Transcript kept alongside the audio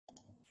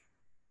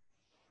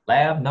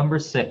Lab number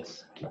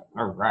 6.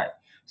 All right.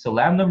 So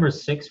lab number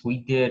 6, we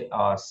did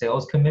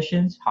sales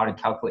commissions, how to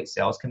calculate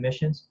sales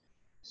commissions.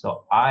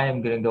 So I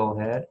am going to go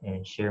ahead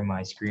and share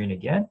my screen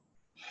again.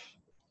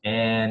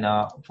 And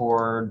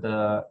for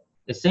the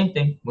same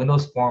thing,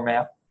 Windows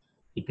format,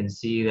 you can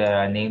see that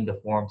I named the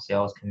form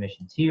sales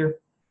commissions here.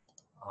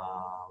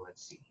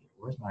 Let's see here.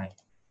 Where's my,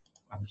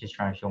 I'm just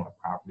trying to show my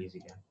properties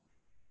again.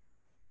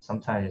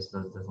 Sometimes it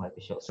doesn't like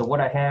to show. So what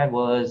I had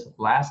was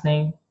last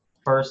name,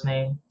 first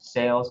name,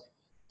 sales.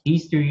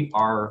 These three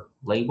are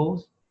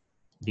labels.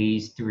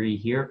 These three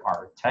here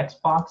are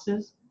text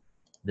boxes.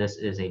 This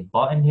is a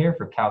button here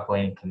for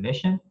calculating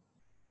commission.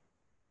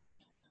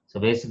 So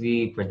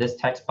basically for this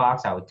text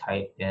box, I would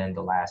type in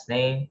the last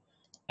name.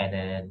 And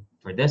then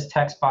for this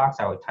text box,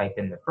 I would type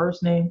in the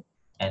first name.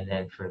 And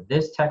then for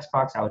this text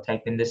box, I would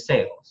type in the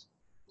sales.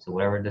 So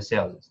whatever the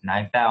sales is,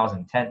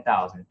 9,000,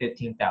 10,000,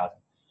 15,000.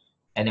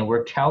 And then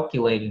we're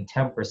calculating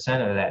 10%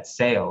 of that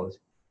sales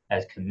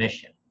as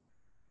commission.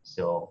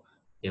 So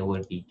it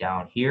would be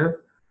down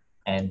here,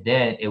 and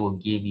then it will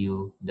give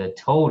you the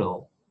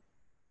total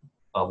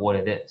of what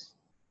it is.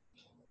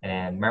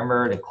 And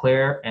remember the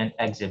clear and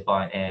exit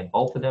button, and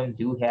both of them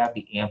do have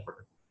the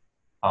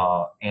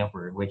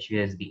amper, which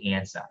is the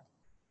and sign.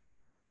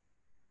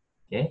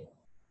 Okay.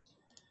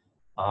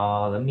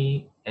 Let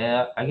me,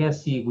 I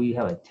guess, see if we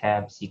have a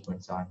tab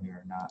sequence on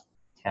here or not.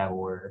 Tab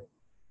order.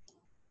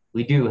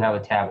 We do have a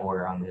tab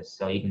order on this,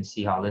 so you can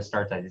see how this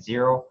starts at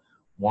 0,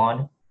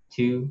 1,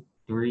 2,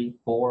 3,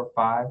 4,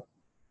 5,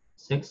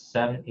 6,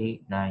 7,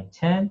 8, 9,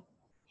 10.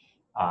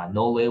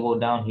 No label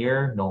down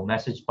here, no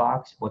message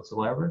box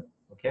whatsoever.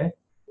 Okay.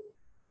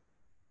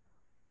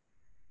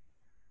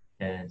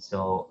 And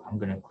so I'm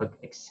going to click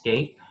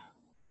escape,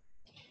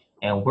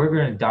 and we're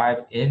going to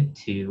dive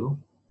into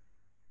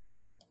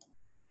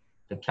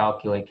the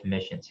calculate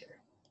commissions here.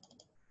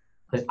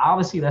 Because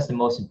obviously that's the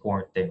most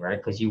important thing, right?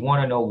 Because you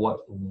want to know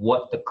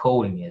what the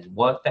coding is,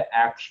 what the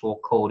actual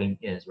coding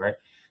is, right?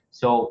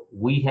 So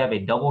we have a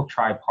double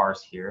try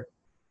parse here,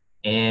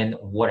 and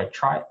what it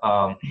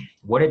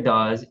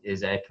does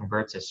is that it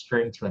converts a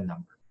string to a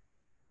number.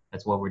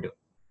 That's what we're doing.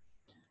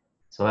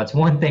 So that's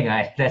one thing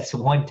that's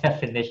one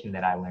definition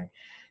that I learned.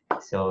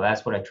 So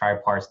that's what a try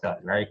parse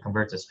does, right? It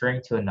converts a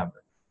string to a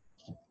number.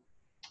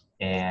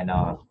 And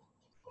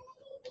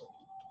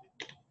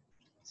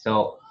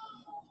so.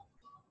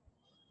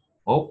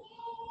 Oh,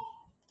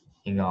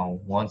 hang on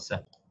 1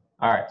 second.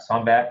 All right, so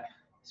I'm back.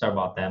 Sorry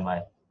about that.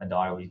 My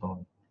daughter was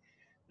going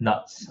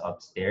nuts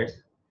upstairs.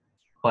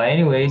 But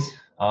anyways,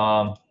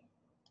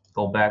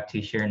 go back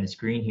to sharing the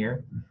screen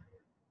here.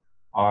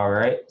 All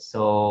right,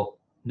 so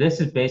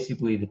this is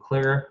basically the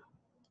clear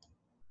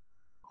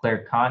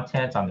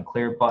content on the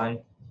clear button,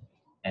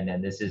 and then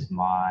this is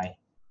my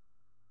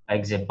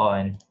exit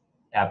button,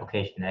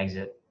 application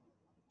exit.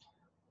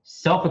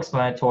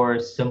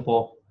 Self-explanatory,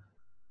 simple,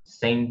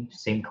 same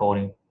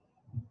coding.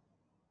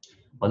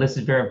 But this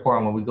is very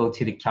important when we go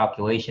to the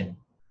calculation.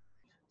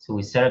 So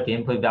we set up the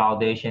input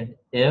validation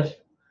if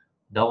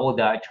double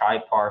dot try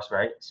parse,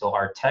 right? So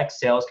our text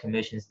sales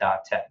commissions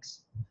dot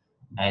text,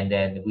 and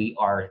then we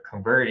are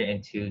converted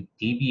into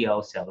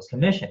DBL sales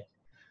commission.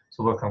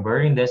 So we're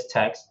converting this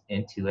text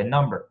into a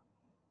number,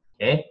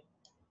 okay?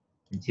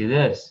 Into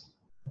this.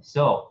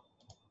 So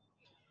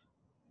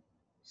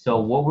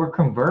what we're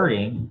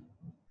converting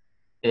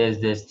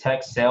is this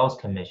text sales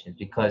commissions,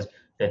 because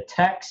the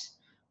text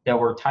that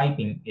we're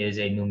typing is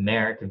a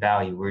numeric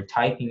value. We're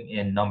typing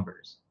in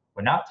numbers.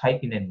 We're not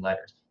typing in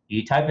letters. If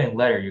you type in a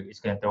letter,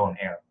 it's going to throw an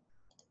error.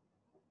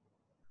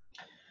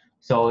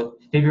 So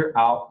figure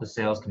out the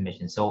sales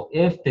commission. So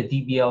if the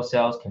DBL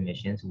sales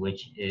commissions,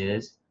 which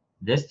is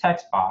this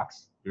text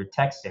box, your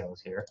text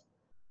sales here,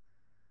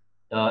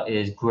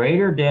 is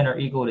greater than or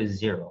equal to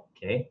 0,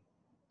 okay?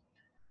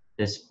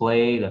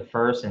 Display the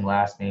first and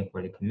last name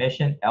for the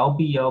commission.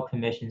 LBO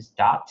commissions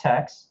dot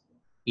text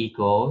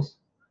equals,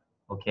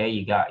 okay,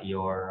 you got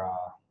your,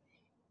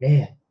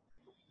 man,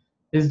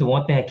 this is the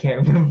one thing I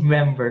can't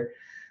remember.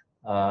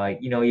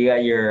 You know, you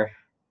got your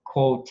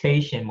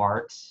quotation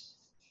marks.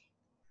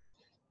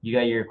 You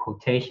got your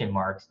quotation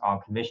marks on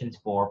commissions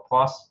for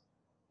plus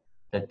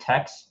the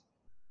text,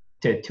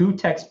 to 2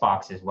 text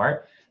boxes, right?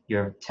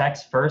 Your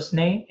text first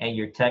name and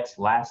your text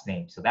last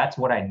name. So that's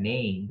what I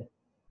named.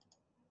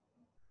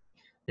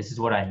 This is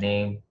what I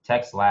named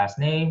text last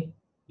name.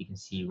 You can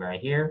see right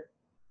here,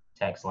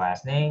 text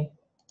last name,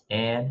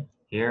 and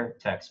here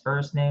text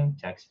first name,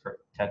 text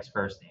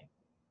first name.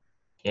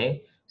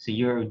 Okay, so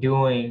you're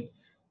doing,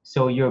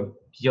 so you're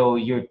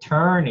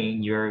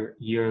turning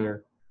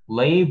your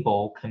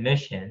label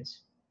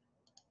commissions.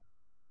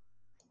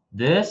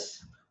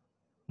 This,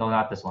 no,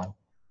 not this one.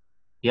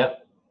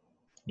 Yep,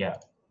 yeah.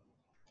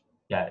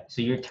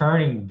 So you're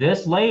turning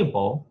this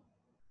label,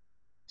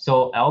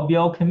 so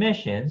LBO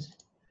commissions,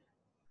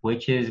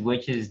 which is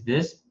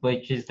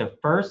the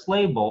first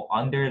label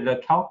under the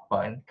calc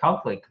button,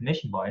 calculate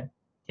commission button.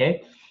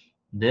 Okay,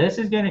 this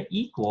is going to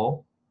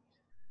equal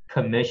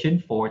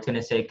commission for, it's going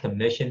to say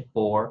commission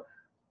for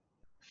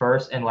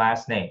first and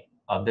last name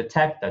of the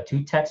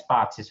two text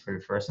boxes for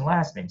your first and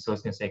last name. So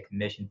it's going to say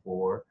commission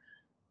for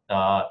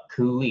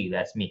Ku Lee,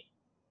 that's me.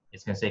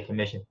 It's going to say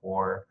commission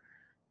for,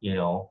 you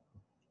know,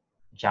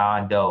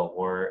 John Doe,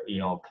 or, you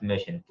know,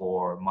 commission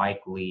for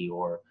Mike Lee,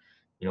 or,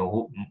 you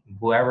know,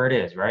 whoever it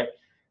is, right?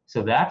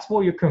 So that's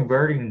what you're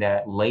converting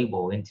that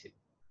label into.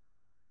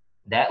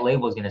 That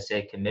label is going to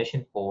say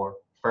commission for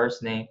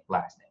first name,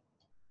 last name,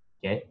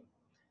 okay?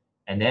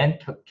 And then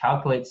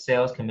calculate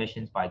sales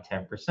commissions by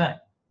 10%.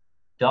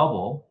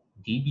 Double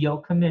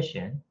DBO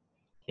commission,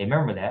 okay,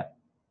 remember that.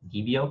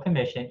 DBO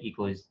commission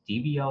equals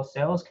DBO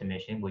sales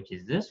commission, which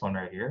is this one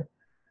right here,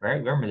 right?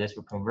 Remember this,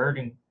 we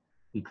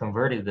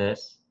converted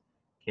this,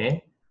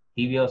 okay?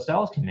 DBO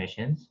sales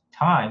commissions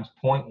times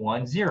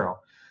 0.10.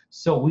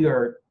 So we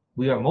are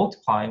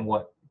multiplying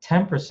what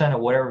 10%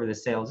 of whatever the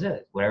sales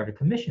is, whatever the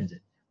commissions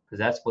is, because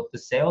that's what the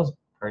sales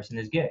person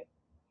is getting.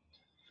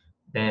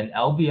 Then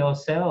LBO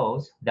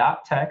sales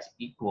dot text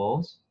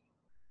equals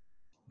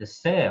the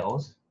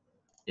sales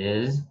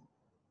is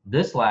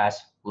this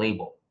last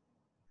label,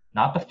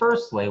 not the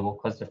first label,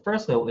 because the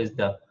first label is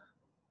the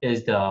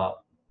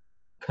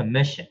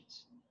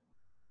commissions,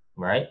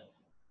 right?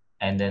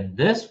 And then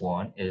this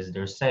one is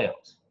their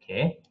sales,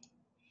 okay?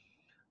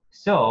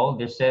 So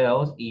their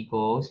sales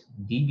equals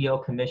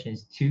DBO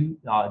commissions to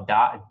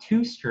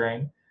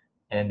string,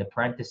 and the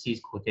parentheses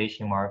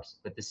quotation marks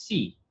with the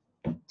C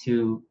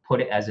to put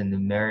it as a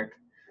numeric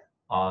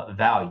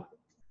value,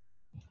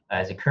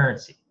 as a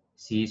currency.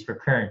 C is for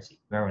currency,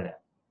 remember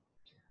that.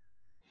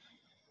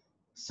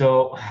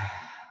 So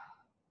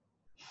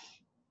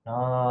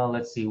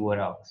let's see what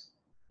else.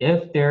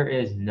 If there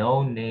is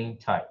no name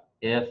type,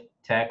 if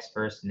text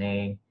first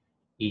name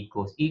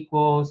equals,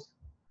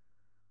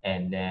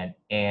 and then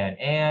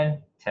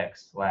and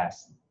text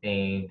last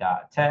name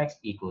dot text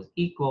equals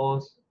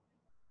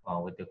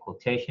with the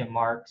quotation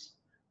marks,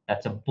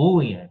 that's a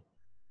Boolean.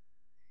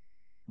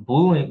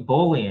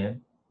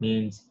 Boolean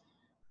means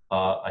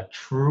a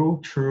true,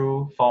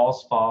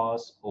 false,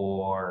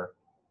 or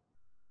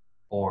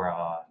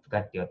I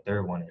forgot the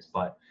third one is,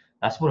 but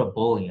that's what a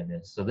Boolean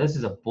is. So this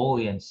is a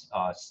Boolean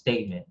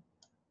statement,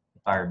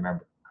 if I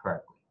remember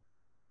correctly.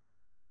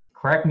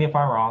 Correct me if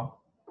I'm wrong.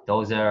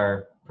 Those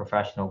are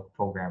professional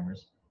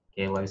programmers.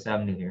 Okay, like I said,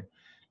 I'm new here.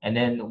 And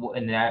then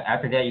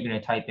after that, you're going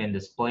to type in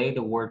display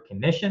the word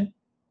commission,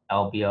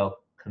 LBO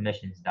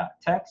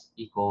commissions.text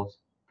equals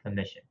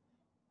commission.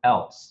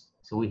 Else.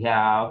 So we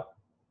have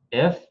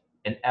if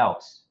and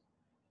else.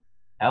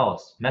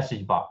 Else,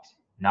 message box.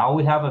 Now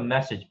we have a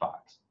message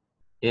box.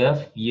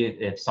 If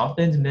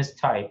something's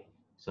mistyped,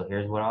 so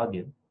here's what I'll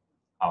do.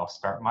 I'll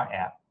start my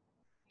app.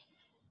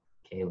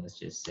 Okay, let's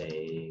just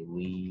say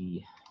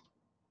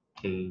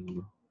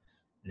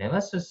and then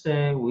let's just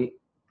say we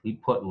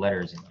put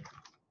letters in here.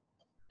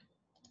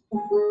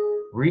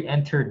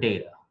 Re-enter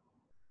data.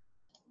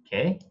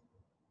 Okay.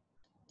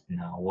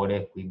 Now what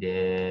if we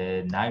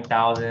did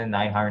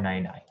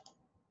 9,999?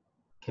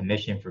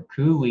 Commission for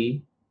Ku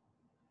Lee,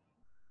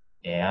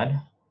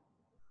 and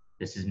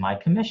this is my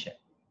commission.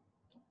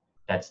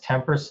 That's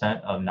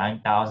 10% of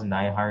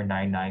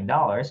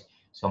 $9,999.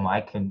 So my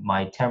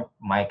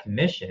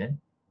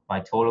commission, my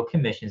total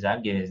commissions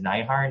I'm getting is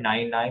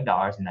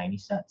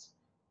 $999.90.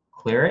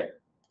 Clear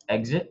it,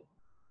 exit.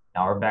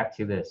 Now we're back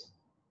to this.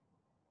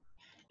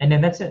 And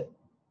then that's it.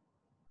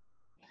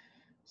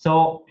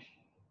 So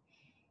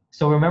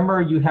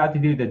remember, you have to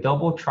do the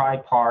double try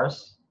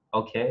parse,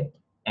 okay?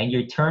 And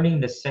you're turning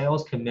the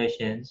sales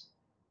commissions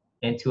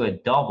into a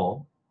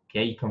double,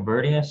 okay? You're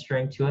converting a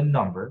string to a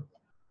number.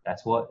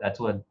 That's what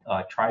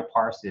try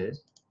parse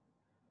is.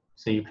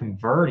 So you're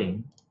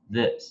converting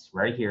this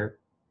right here,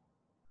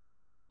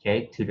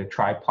 okay, to the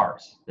try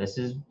parse. This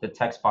is the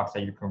text box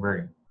that you're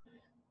converting.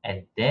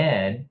 And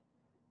then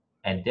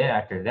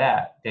after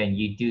that, then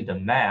you do the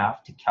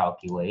math to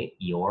calculate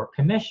your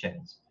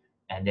commissions.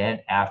 And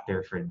then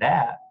after for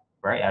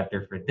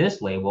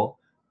this label,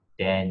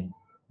 then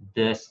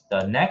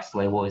the next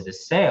label is the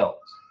sales,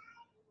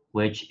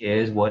 which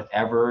is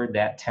whatever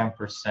that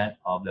 10%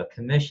 of the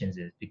commissions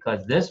is,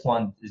 because this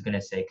one is going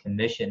to say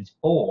commissions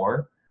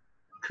for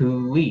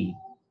Ku Lee.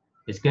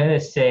 It's going to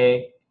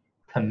say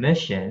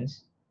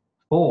commissions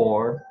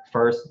for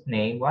first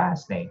name,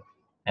 last name,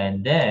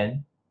 and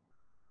then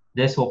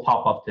this will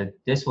pop up,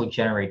 this will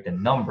generate the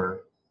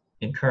number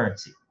in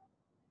currency.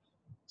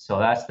 So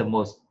that's the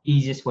most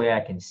easiest way I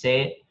can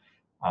say it.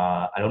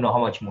 I don't know how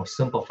much more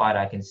simplified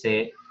I can say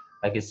it.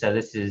 Like I said,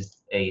 this is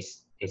a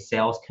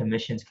sales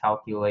commissions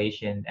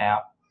calculation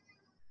app,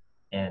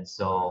 and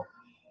so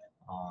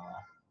I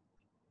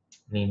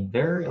mean,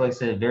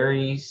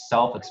 very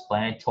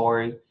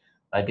self-explanatory.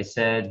 Like I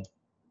said,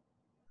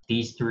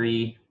 these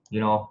three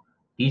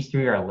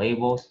are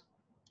labels,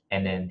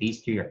 and then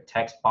these three are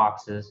text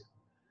boxes,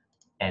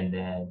 and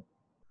then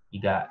you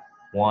got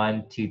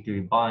 1, 2, 3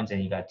 buttons,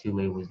 and you got 2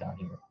 labels down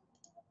here.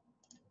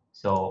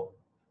 So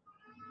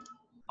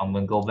I'm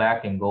gonna go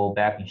back and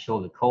show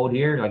the code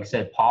here. Like I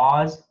said,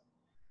 pause.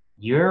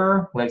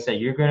 You're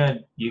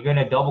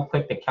gonna double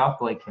click the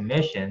calculate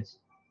commissions,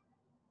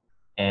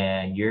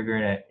 and you're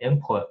gonna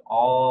input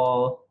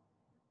all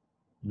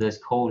this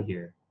code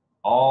here,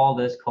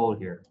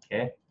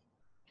 okay?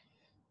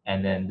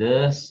 And then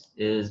this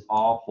is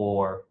all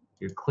for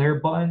your clear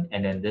button,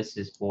 and then this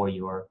is for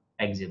your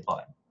exit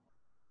button.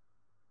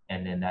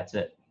 And then that's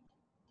it.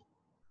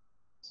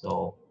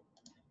 So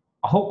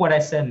I hope what I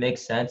said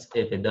makes sense.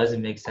 If it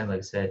doesn't make sense, like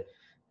I said,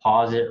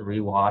 pause it,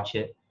 rewatch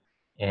it.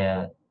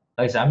 And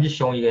like I said, I'm just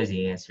showing you guys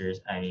the answers.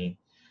 I mean,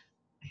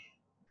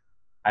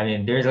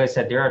 there's, like I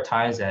said, there are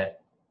times that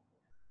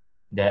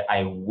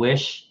I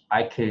wish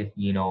I could,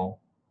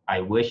 I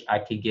wish I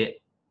could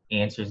get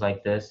answers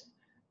like this.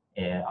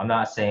 And I'm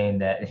not saying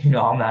that,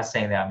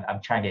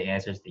 I'm trying to get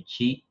answers to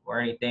cheat or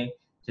anything.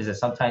 Just that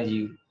sometimes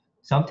you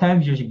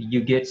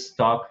get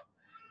stuck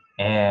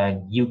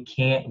and you're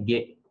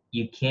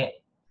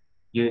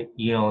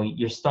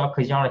stuck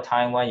because you're on a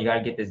timeline. You got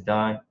to get this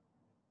done.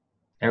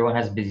 Everyone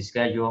has a busy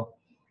schedule.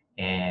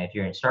 And if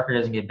your instructor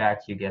doesn't get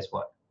back to you, guess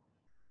what?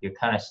 You're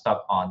kind of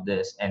stuck on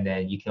this, and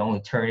then you can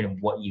only turn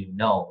in what you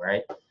know,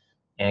 right?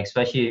 And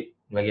especially,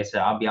 like I said,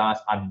 I'll be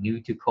honest, I'm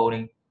new to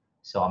coding,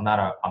 so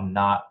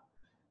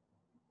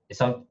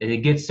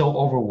it gets so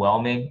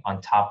overwhelming on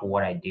top of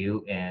what I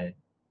do, and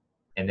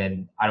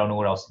then I don't know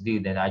what else to do.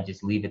 Then I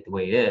just leave it the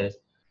way it is,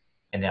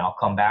 and then I'll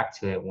come back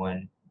to it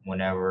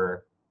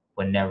whenever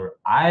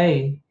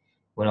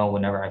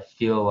I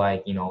feel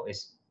like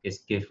it's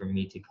good for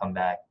me to come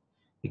back.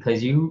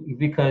 Because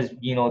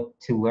to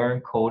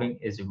learn coding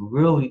is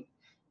really,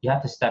 you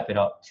have to step it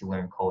up to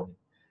learn coding.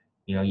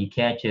 You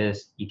can't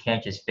just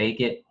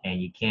fake it,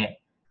 and you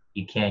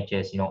can't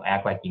just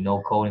act like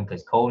coding,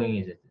 because coding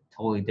is a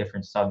totally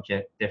different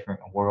subject,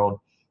 different world,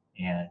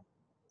 and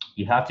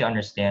you have to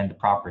understand the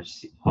proper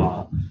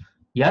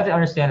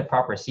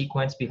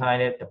sequence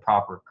behind it, the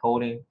proper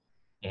coding.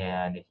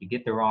 And if you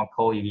get the wrong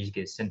code, you just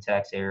get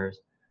syntax errors.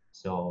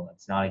 So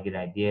it's not a good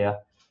idea,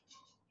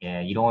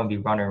 and you don't want to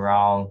be running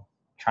around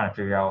trying to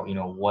figure out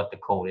what the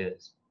code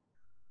is.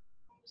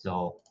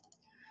 So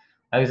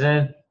like I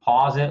said,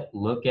 pause it,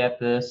 look at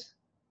this,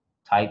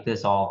 type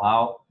this all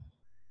out,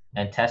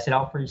 and test it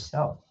out for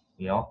yourself.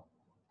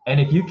 And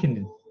if you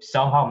can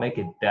somehow make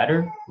it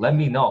better, let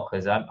me know,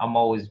 because I'm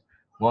always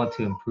willing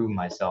to improve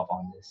myself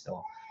on this.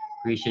 So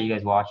appreciate you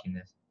guys watching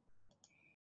this.